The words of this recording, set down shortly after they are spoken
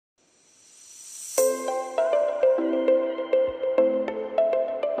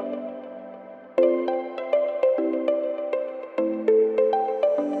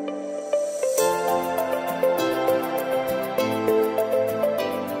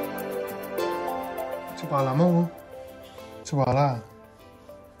吃饱了吗？吃饱了，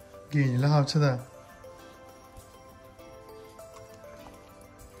给你了好吃的。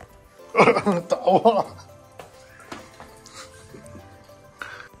打我了。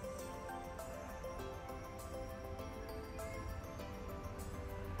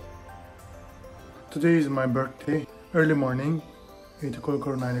Today is my birthday. Early morning, 8 o'clock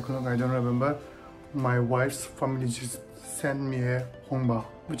or 9 o'clock, I don't remember. My wife's family just sent me a hongbao,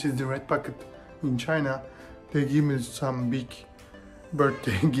 which is the red packet in China. They give me some big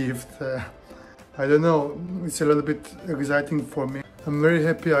birthday gift. I don't know, it's a little bit exciting for me. I'm very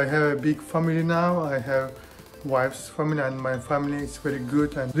happy. I have a big family now. I have wife's family and my family is very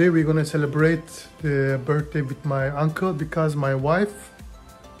good. And today we're gonna celebrate the birthday with my uncle because my wife,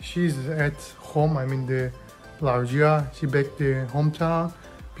 she's at home. I'm in the Laojiao. She back the hometown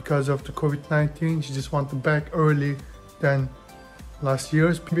because of the COVID-19. She just want to back early than last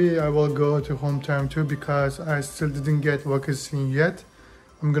year's. Maybe I will go to hometown too because I still didn't get vaccine yet.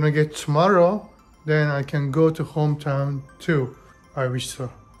 I'm gonna get tomorrow, then I can go to hometown too. I wish so.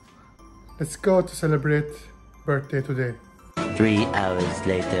 Let's go to celebrate birthday today. 3 hours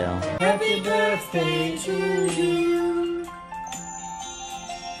later. Happy birthday to you.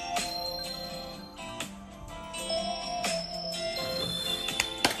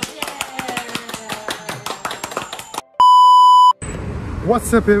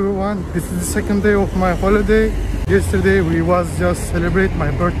 What's up everyone? This is the second day of my holiday. Yesterday we was just celebrate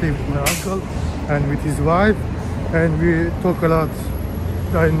my birthday with my uncle and with his wife, and we talk a lot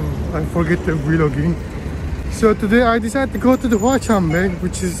and I forget the vlogging. So today I decided to go to the Huachanbei,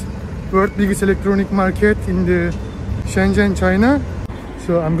 which is world's biggest electronic market in the Shenzhen, China.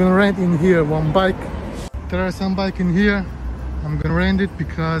 So I'm gonna rent in here one bike. There are some bike in here. I'm gonna rent it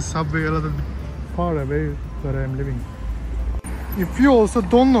because subway a little bit far away where I'm living. If you also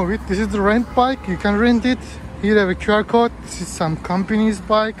don't know it, this is the rent bike. You can rent it. Here have a QR code. This is some company's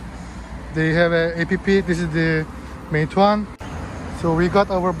bike. They have a app. This is the Meituan. So we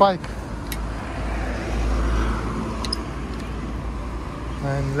got our bike.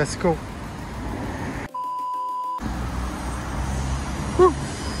 And let's go. Whew.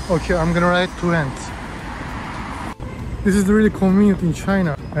 Okay, I'm gonna ride two hands. This is really convenient in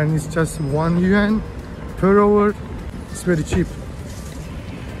China, and it's just 1 yuan per hour. It's very cheap.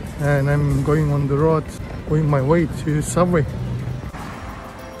 And I'm going on the road, going my way to subway.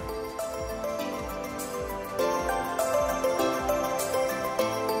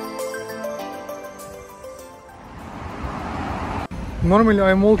 Normally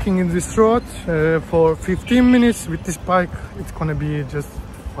I'm walking in this road for 15 minutes. With this bike it's gonna be just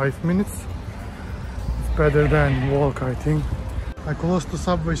 5 minutes. It's better than walk, I think. I close to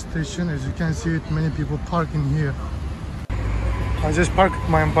subway station. As you can see it, many people park in here. I just parked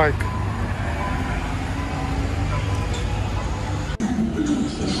my bike.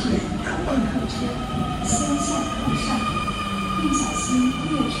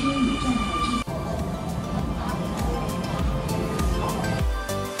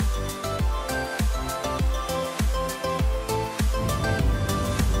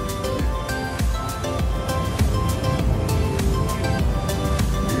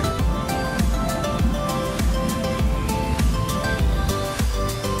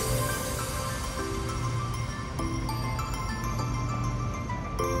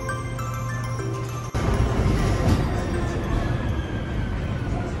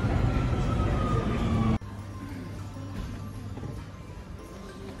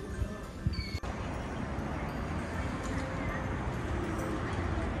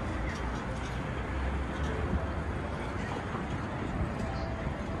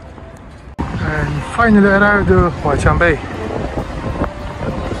 And finally arrived at Huachanbei.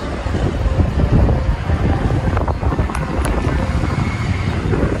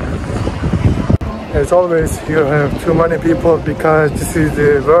 As always, here I have too many people because this is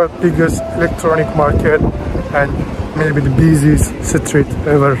the world's biggest electronic market and maybe the busiest street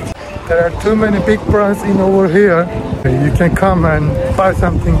ever. There are too many big brands in over here. You can come and buy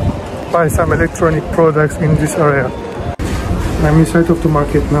something, buy some electronic products in this area. I'm inside of the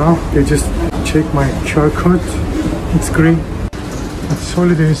market now. They just check my QR code. It's green. It's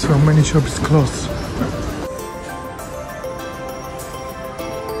holidays, so many shops closed.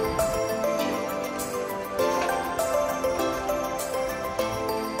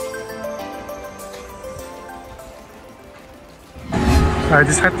 I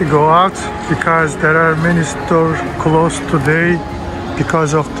just had to go out because there are many stores closed today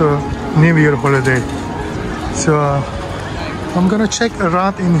because of the New Year holiday. So I'm gonna check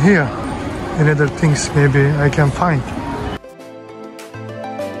around in here and other things maybe I can find.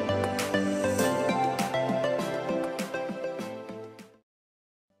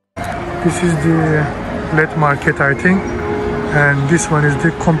 This is the LED market, I think, and this one is the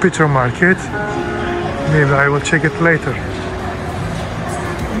computer market. Maybe I will check it later.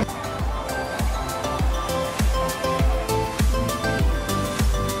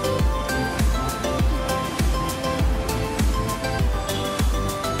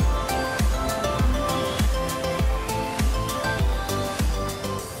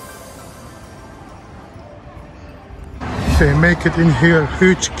 They make it in here,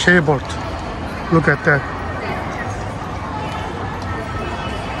 huge keyboard. Look at that.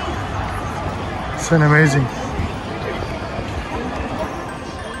 It's an amazing.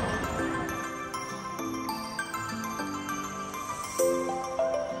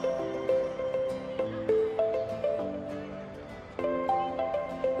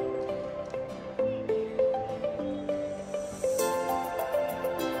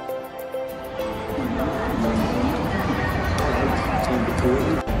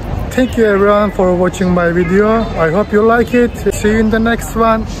 Thank you everyone for watching my video. I hope you like it. See you in the next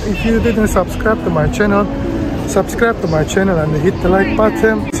one. If you didn't subscribe to my channel, subscribe to my channel and hit the like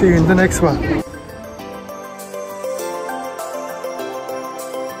button. See you in the next one.